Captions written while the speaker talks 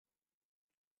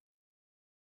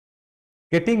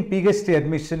Getting PhD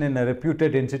admission in a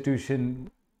reputed institution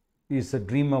is a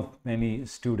dream of many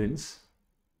students.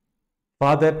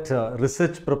 For that,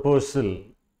 research proposal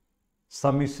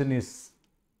submission is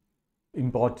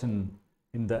important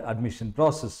in the admission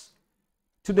process.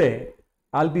 Today,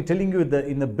 I'll be telling you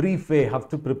in a brief way how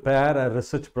to prepare a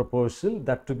research proposal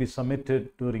that to be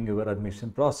submitted during your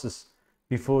admission process.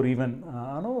 Before even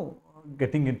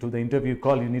getting into the interview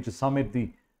call, you need to submit the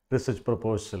research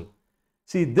proposal.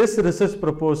 See, this research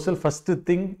proposal, first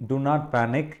thing, do not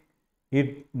panic.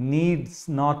 It needs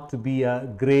not to be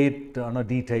a great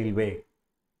detailed way.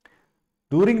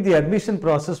 During the admission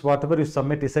process, whatever you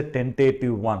submit is a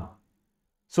tentative one.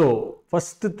 So,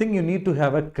 first thing, you need to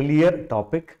have a clear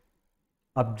topic,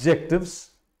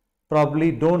 objectives.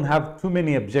 Probably don't have too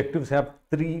many objectives, have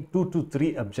 2 to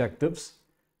 3 objectives.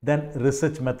 Then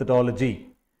research methodology.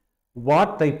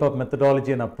 What type of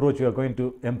methodology and approach you are going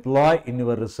to employ in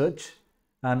your research,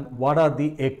 and what are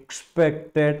the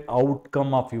expected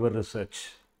outcome of your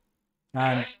research.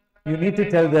 And you need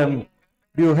to tell them,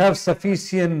 do you have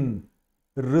sufficient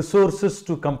resources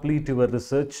to complete your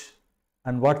research,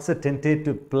 and what's the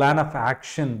tentative plan of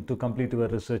action to complete your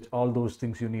research. All those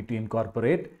things you need to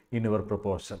incorporate in your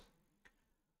proposal.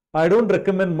 I don't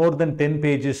recommend more than 10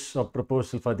 pages of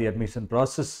proposal for the admission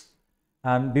process.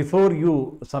 And before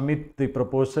you submit the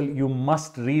proposal, you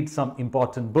must read some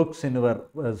important books in your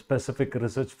specific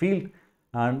research field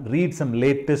and read some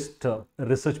latest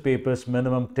research papers,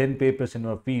 minimum 10 papers in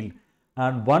your field.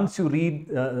 And once you read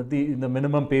the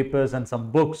minimum papers and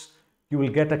some books, you will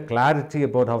get a clarity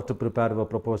about how to prepare your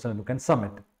proposal and you can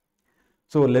submit.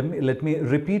 So let me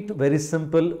repeat, very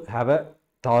simple, have a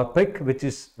topic which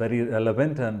is very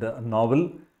relevant and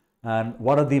novel, and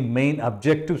what are the main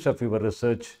objectives of your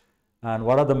research, and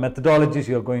what are the methodologies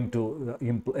you are going to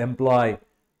employ,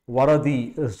 what are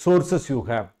the sources you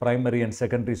have, primary and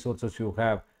secondary sources you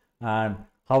have, and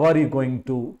how are you going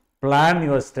to plan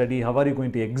your study, how are you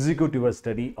going to execute your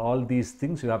study. All these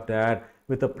things you have to add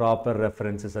with the proper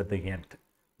references at the end.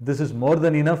 This is more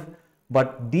than enough,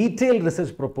 but detailed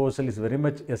research proposal is very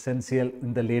much essential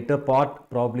in the later part,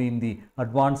 probably in the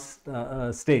advanced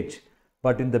stage.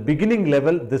 But in the beginning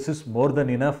level, this is more than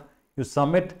enough. You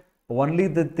submit. Only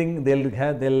the thing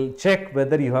they'll check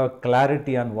whether you have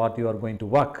clarity on what you are going to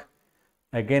work.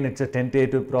 Again, it's a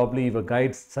tentative. Probably if a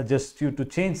guide suggests you to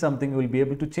change something, you will be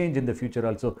able to change in the future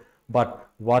also. But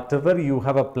whatever you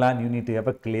have a plan, you need to have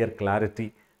a clear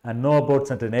clarity and know about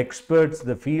certain experts,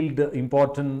 the field,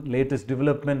 important, latest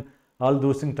development, all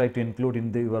those things try to include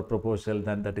in your proposal.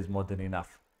 Then that is more than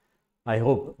enough. I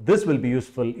hope this will be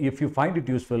useful. If you find it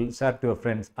useful, share to your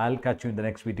friends. I'll catch you in the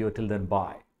next video. Till then,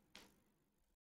 bye.